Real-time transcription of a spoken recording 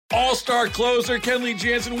All-star closer Kenley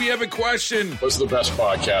Jansen, we have a question. What's the best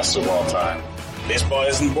podcast of all time? Baseball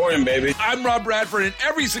isn't boring, baby. I'm Rob Bradford, and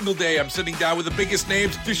every single day I'm sitting down with the biggest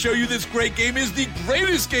names to show you this great game is the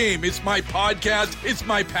greatest game. It's my podcast. It's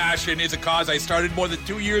my passion. It's a cause I started more than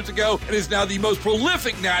 2 years ago and is now the most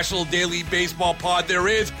prolific national daily baseball pod there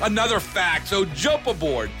is. Another fact, so jump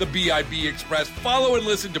aboard the BIB Express. Follow and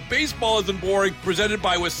listen to Baseball Isn't Boring, presented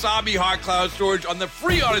by Wasabi Hot Cloud Storage on the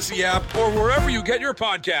free Odyssey app or wherever you get your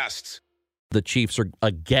podcasts. The Chiefs are,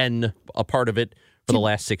 again, a part of it for the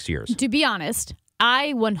last 6 years. To be honest,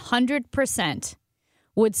 I 100%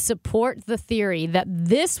 would support the theory that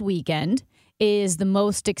this weekend is the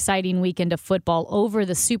most exciting weekend of football over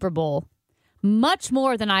the Super Bowl, much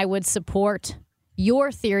more than I would support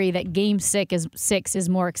your theory that Game 6 is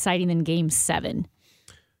more exciting than Game 7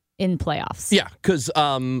 in playoffs. Yeah, because,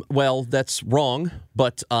 well, that's wrong,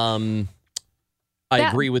 but I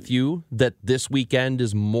agree with you that this weekend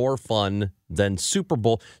is more fun than Super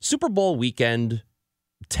Bowl. Super Bowl weekend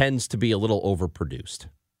tends to be a little overproduced.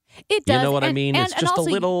 It does. You know what I mean? It's just a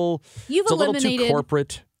little too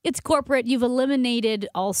corporate. It's corporate. You've eliminated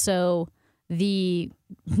also the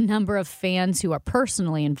number of fans who are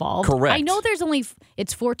personally involved. Correct. I know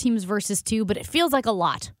it's 4 teams versus 2, but it feels like a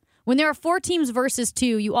lot. When there are 4 teams versus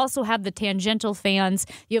 2, you also have the tangential fans.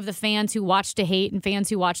 You have the fans who watch to hate and fans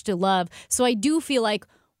who watch to love. So I do feel like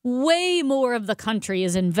way more of the country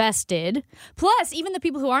is invested. Plus, even the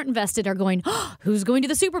people who aren't invested are going, oh, who's going to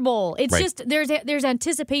the Super Bowl? It's right. just, there's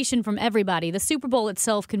anticipation from everybody. The Super Bowl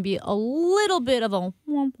itself can be a little bit of a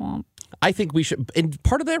womp womp. I think we should, and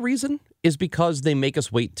part of that reason is because they make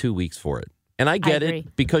us wait 2 weeks for it. And I get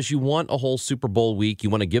it, because you want a whole Super Bowl week. You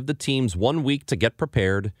want to give the teams 1 week to get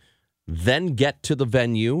prepared, then get to the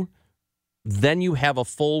venue. Then you have a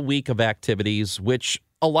full week of activities, which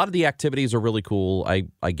a lot of the activities are really cool.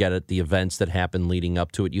 I get it. The events that happen leading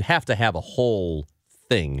up to it, you have to have a whole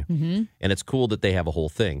thing. Mm-hmm. And it's cool that they have a whole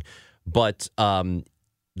thing. But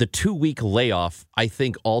the 2 week layoff, I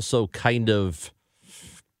think also kind of,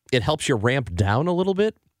 it helps you ramp down a little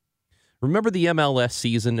bit. Remember the MLS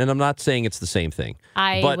season? And I'm not saying it's the same thing.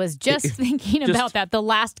 I was just thinking about that. The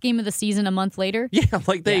last game of the season a month later. Yeah,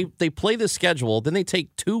 like they play the schedule, then they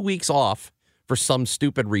take 2 weeks off for some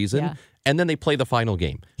stupid reason, and then they play the final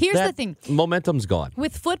game. Here's the thing. Momentum's gone.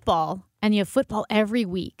 With football, and you have football every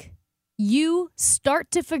week, you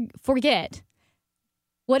start to forget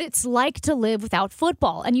what it's like to live without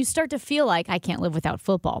football. And you start to feel like, I can't live without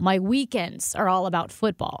football. My weekends are all about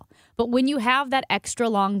football. But when you have that extra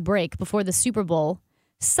long break before the Super Bowl,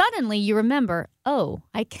 suddenly you remember, oh,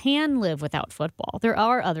 I can live without football. There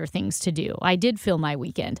are other things to do. I did fill my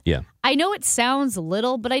weekend. Yeah. I know it sounds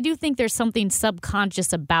little, but I do think there's something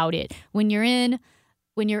subconscious about it. When you're in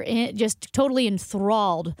just totally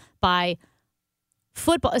enthralled by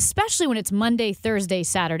football, especially when it's Monday, Thursday,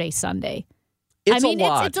 Saturday, Sunday. It's a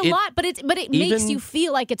lot. It's a lot, but it makes you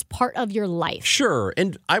feel like it's part of your life. Sure.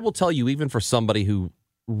 And I will tell you, even for somebody who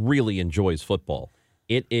really enjoys football,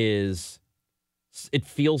 it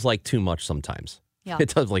feels like too much sometimes. Yeah. It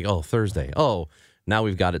does, like, oh, Thursday. Oh, now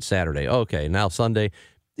we've got it Saturday. Okay, now Sunday.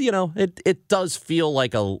 You know, it does feel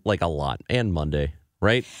like a lot. And Monday,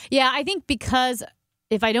 right? Yeah, I think because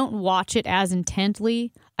if I don't watch it as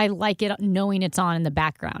intently, I like it knowing it's on in the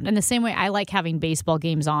background. And the same way I like having baseball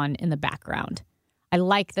games on in the background. I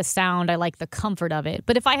like the sound. I like the comfort of it.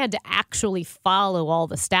 But if I had to actually follow all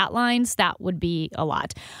the stat lines, that would be a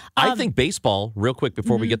lot. I think baseball, real quick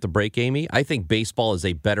before we get to break, Amy, I think baseball is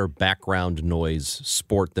a better background noise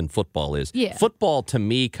sport than football is. Yeah. Football, to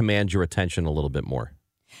me, commands your attention a little bit more.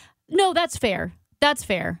 No, that's fair. That's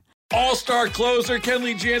fair. All-star closer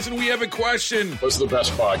Kenley Jansen, we have a question. What's the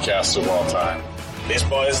best podcast of all time?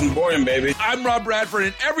 Baseball isn't boring, baby. I'm Rob Bradford,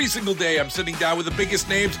 and every single day I'm sitting down with the biggest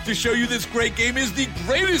names to show you this great game is the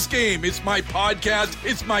greatest game. It's my podcast.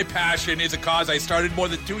 It's my passion. It's a cause I started more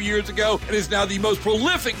than 2 years ago and is now the most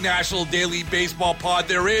prolific national daily baseball pod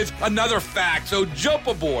there is. Another fact, so jump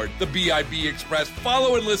aboard the BIB Express.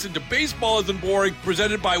 Follow and listen to Baseball Isn't Boring,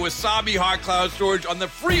 presented by Wasabi Hot Cloud Storage on the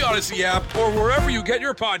free Odyssey app or wherever you get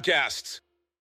your podcasts.